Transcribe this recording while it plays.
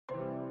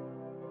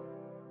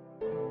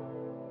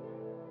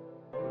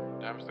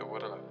Damage the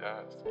water like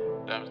yachts.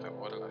 Damage the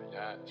water like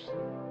yachts.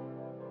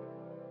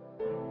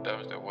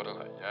 Damage the water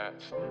like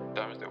yachts.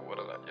 Damage the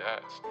water like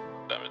yachts.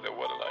 Damage the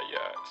water like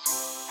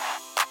yachts.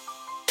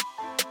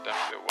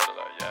 Damage the water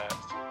like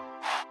yachts.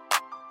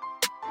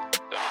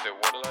 Damage the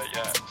water like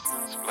yachts.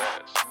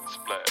 Splash,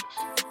 splash.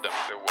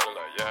 Damage the water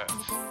like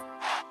yachts.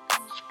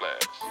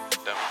 Splash.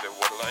 Damage the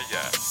water like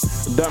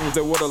yachts. Damage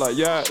the water like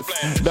yachts.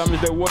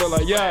 Damage the water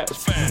like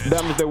yachts.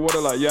 Damage the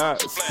water like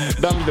yachts.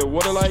 Damage the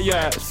water like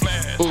yachts.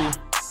 Ooh,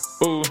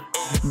 ooh.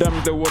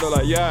 Damage the water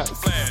like yachts.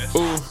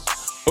 Ooh,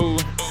 ooh.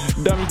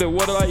 Damage the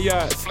water like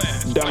yachts.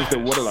 Damage the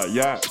water like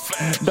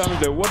yachts. Damage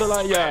the water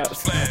like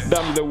yachts.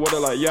 Damage the water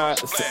like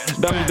yachts.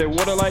 Damage the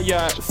water like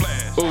yachts.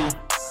 Ooh,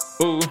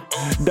 ooh.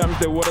 Damage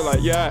the water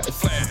like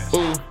yachts.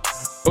 Ooh,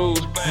 ooh.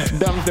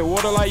 Damage the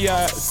water like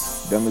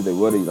yachts. Damage the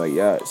water like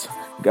yachts.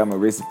 Got my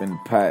wrist up in the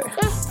pot.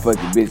 Fuck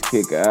your bitch,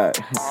 kick her out.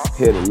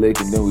 Hit a lick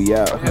and then we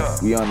out.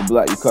 We on the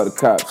block, you call the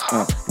cops.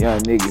 Young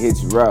nigga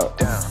hit your route.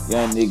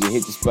 Young nigga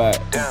hit your spot.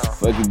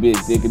 Fuck your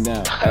bitch, dick it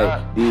down. Ay,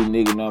 these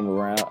niggas know I'm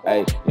around.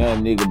 Ay,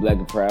 young nigga black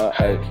and proud.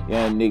 Ay,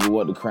 young nigga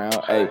want the crown.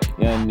 Ay,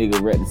 young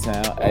nigga rap the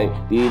town. Ay,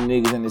 these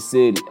niggas in the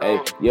city. Ay,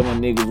 yeah, my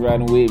niggas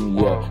riding with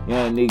me, yeah.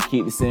 Young nigga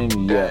keep the send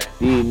me, yeah.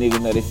 These niggas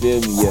know they feel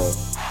me, yeah.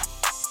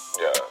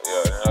 They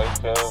know they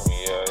feel me,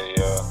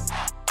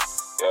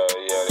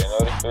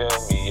 feel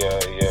me,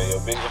 your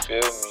bitch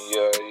feel me,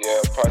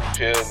 party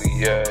pilly,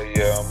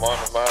 I'm on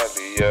the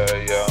molly,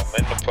 I'm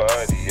in the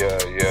party,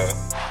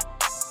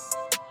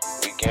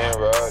 we getting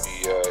rowdy,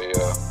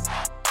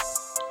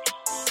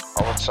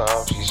 I'm a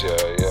timepiece,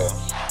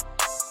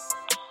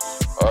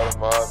 all the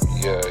mommy,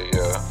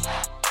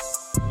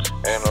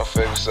 ain't no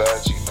fake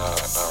Versace, nah.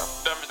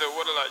 Damage the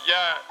water like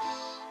yachts.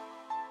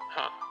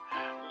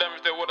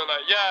 Damage the water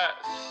like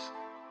yachts.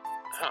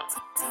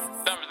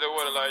 Damage the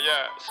water like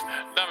yachts.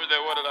 Damage the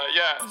water like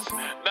yachts.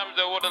 Damage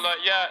the water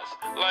like yachts.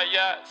 Like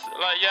yachts.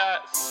 Like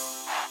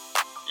yachts.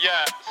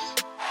 Yachts.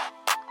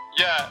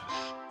 Yachts.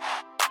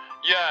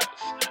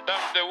 Yachts.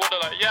 Damage the water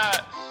like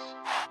yachts.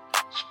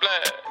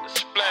 Splash.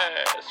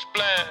 Splash.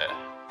 Splash.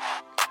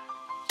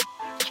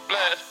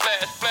 Splash.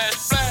 Splash. Splash.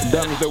 Splash.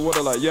 Damage the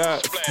water like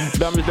yachts.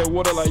 Damage the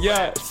water like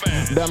yachts.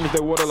 Damage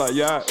the water like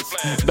yachts.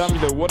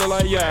 Damage the water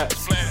like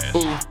yachts.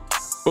 Ooh.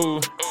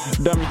 Ooh,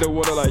 damage the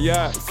water like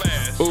yachts.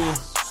 Ooh,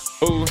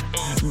 ooh,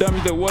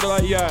 damage the water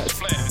like yachts.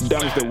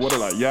 Damage the water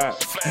like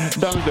yachts.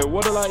 Damage the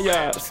water like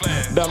yachts.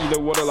 Damage the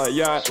water like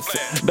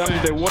yachts.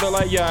 Damage the water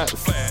like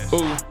yachts.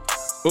 Ooh,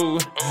 ooh,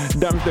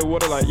 damage the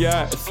water like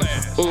yachts.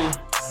 Ooh,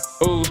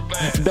 ooh,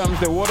 damage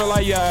the water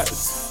like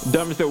yachts.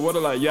 Damage the water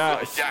like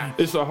yachts.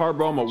 It's a hard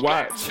bro on my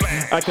watch.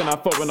 I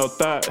cannot fuck with no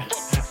thought.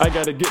 I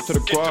gotta get to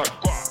the quad.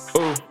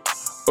 Ooh,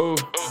 ooh,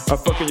 I'm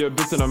fucking your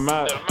bitch in the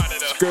mouth.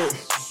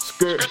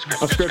 Skirt.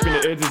 I'm scraping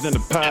the edges in the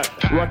pot.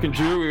 Rocking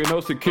jewelry,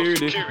 no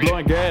security.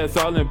 Blowing gas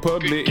all in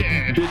public.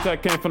 Bitch, I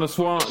came from the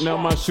swamp, now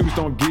my shoes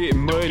don't get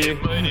muddy.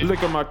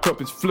 Look at my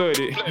cup, it's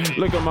flooded.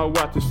 Look at my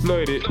watch, it's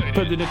flooded.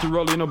 Presidential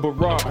rolling a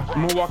Barack.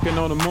 Moonwalking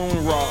on the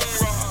moon rock.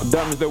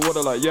 Damage the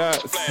water like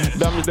yachts.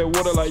 Damage the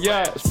water like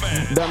yachts.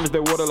 Damage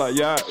the water like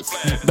yachts.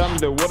 Damage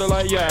the water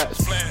like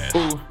yachts.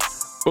 Ooh,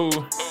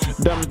 ooh.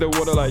 Damage the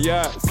water like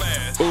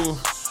yachts. Ooh.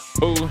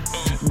 Ooh,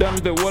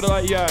 damage the water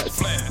like yachts.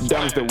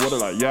 Damage the water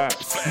like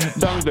yachts.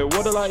 Damage the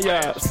water like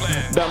yachts.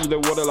 Damage the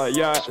water like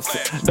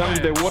yachts.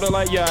 Damage the water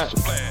like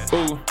yachts.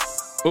 Ooh,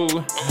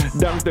 ooh,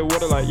 damage the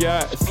water like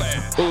yachts.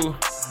 Ooh,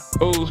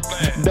 ooh,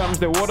 damage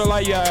the water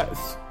like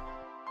yachts.